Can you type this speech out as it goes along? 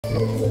2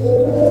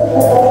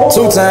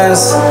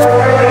 times.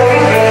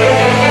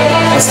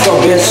 Let's go,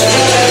 bitch.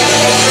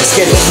 Let's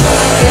get it.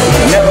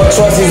 Never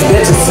trust these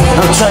bitches.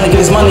 I'm trying to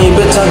get this money,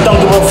 bitch. I don't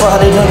give a fuck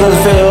how they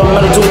niggas feel.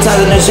 Mello 2 times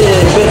in that shit.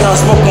 Bitch, I'm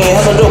smoking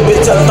hella dope,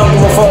 bitch. I don't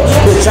give a fuck.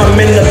 Bitch, I'm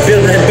in the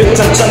building. Bitch,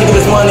 I'm trying to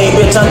get this money,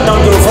 bitch. I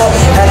don't give a fuck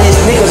how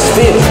these niggas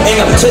feel. Ain't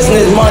I'm chasing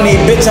this money,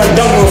 bitch. I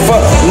don't give a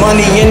fuck.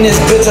 Money in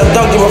this bitch. I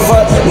don't give a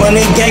fuck.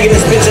 Money gang in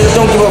this bitch. I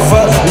don't give a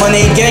fuck.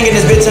 Money gang in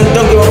this bitch. I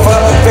don't give a fuck.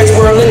 Face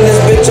world in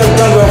this bitch. I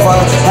don't give a fuck.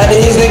 How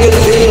these niggas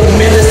feel?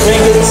 Man, let's bring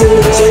it to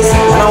the chase.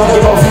 I don't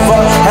give a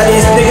fuck how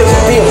these niggas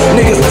feel.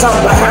 Niggas talk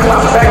behind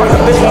my back like a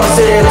bitch wanna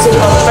say it to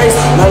my face.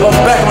 Now look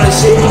back on this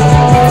shit.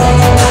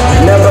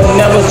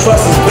 Never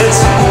trust this bitch.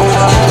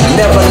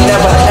 Never,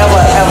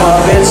 ever,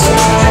 bitch.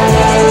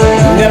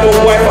 Never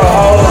wipe a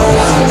hoe.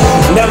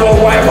 Never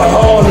wipe a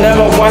hoe.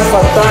 Never wipe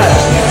a thought.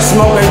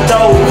 Smoking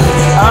dope.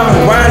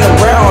 I'm riding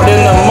around in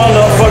the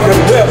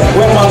motherfucking whip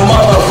with my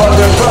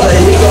motherfucking brother.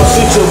 He gon'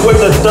 shoot you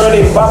with a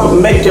 30 bop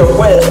and make your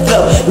wet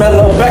flip.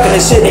 Mello back in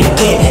this shit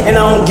again, and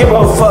I don't give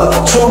a fuck.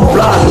 True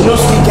block,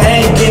 Newski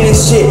gang getting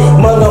shit.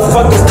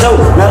 Motherfuckers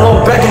dope.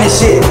 Mello back in this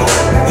shit.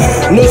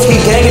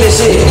 Newski gang in this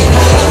shit.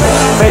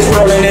 Face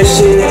rolling this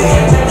shit.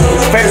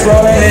 Face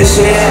rolling this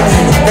shit.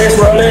 Face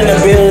rolling in the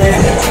building.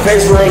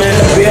 Face rolling in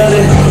the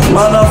building.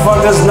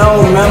 Motherfuckers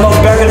know Mello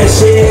back in this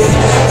shit.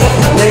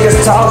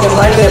 Niggas talking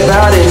like they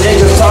about it.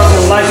 Niggas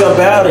talking like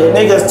about it.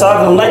 Niggas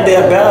talking like they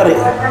about it.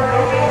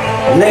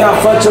 Nigga,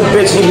 I fucked your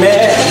bitch, he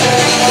mad.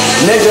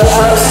 Nigga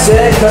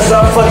upset cause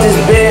I fucked this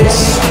bitch.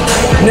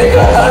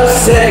 Nigga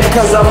upset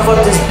cause I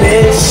fucked this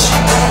bitch.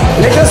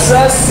 Niggas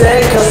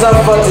upset cause I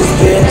fucked this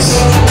bitch.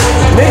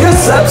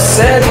 Niggas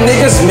upset,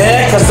 niggas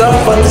mad cause I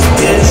fucked this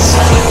bitch.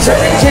 Try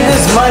to get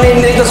this money,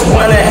 niggas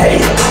wanna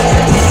hate.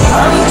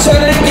 I'm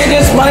trying to get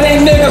this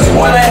money, niggas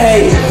wanna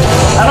hate.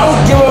 I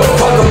don't give a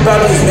fuck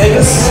about these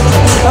niggas.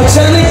 I'm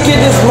trying to get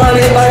this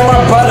money like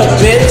my brother,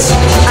 bitch.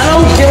 I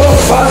don't give a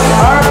fuck.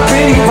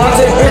 RP,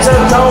 bitch, I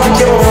don't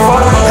give a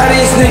fuck how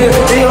these niggas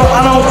feel.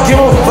 I don't give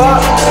a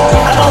fuck.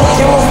 I don't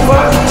give a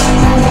fuck,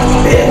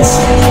 bitch.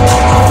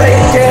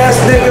 Fake ass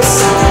niggas.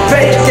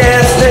 Fake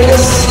ass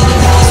niggas.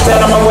 Stay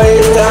out of my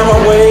way, stay out of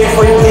my way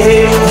for you to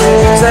hit.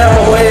 Stay out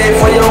of my way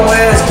for your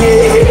ass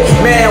get hit.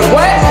 Man,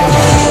 what?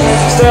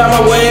 Stay out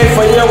of my way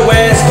for your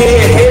ass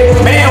get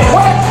hit. Man,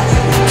 what?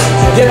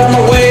 Get out of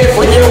my way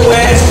for your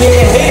ass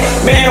get hit.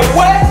 Man,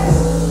 what?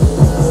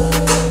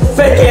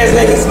 Fake ass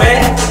niggas,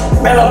 man.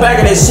 Mello back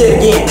in this shit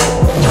again.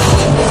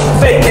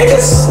 Fake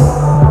niggas.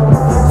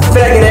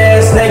 Faggot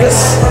ass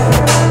niggas.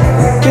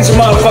 Get your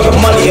motherfucking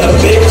money up,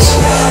 bitch.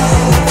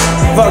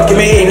 Fuck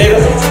me, nigga.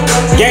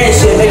 Gang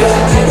shit, nigga.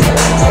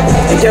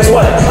 And guess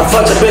what? I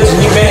fucked your bitch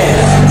and you mad.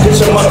 Get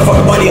your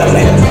motherfucking money up,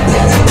 nigga.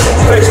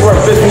 Face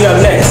work, bitch me up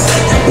next.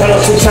 1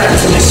 or 2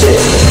 times in this shit.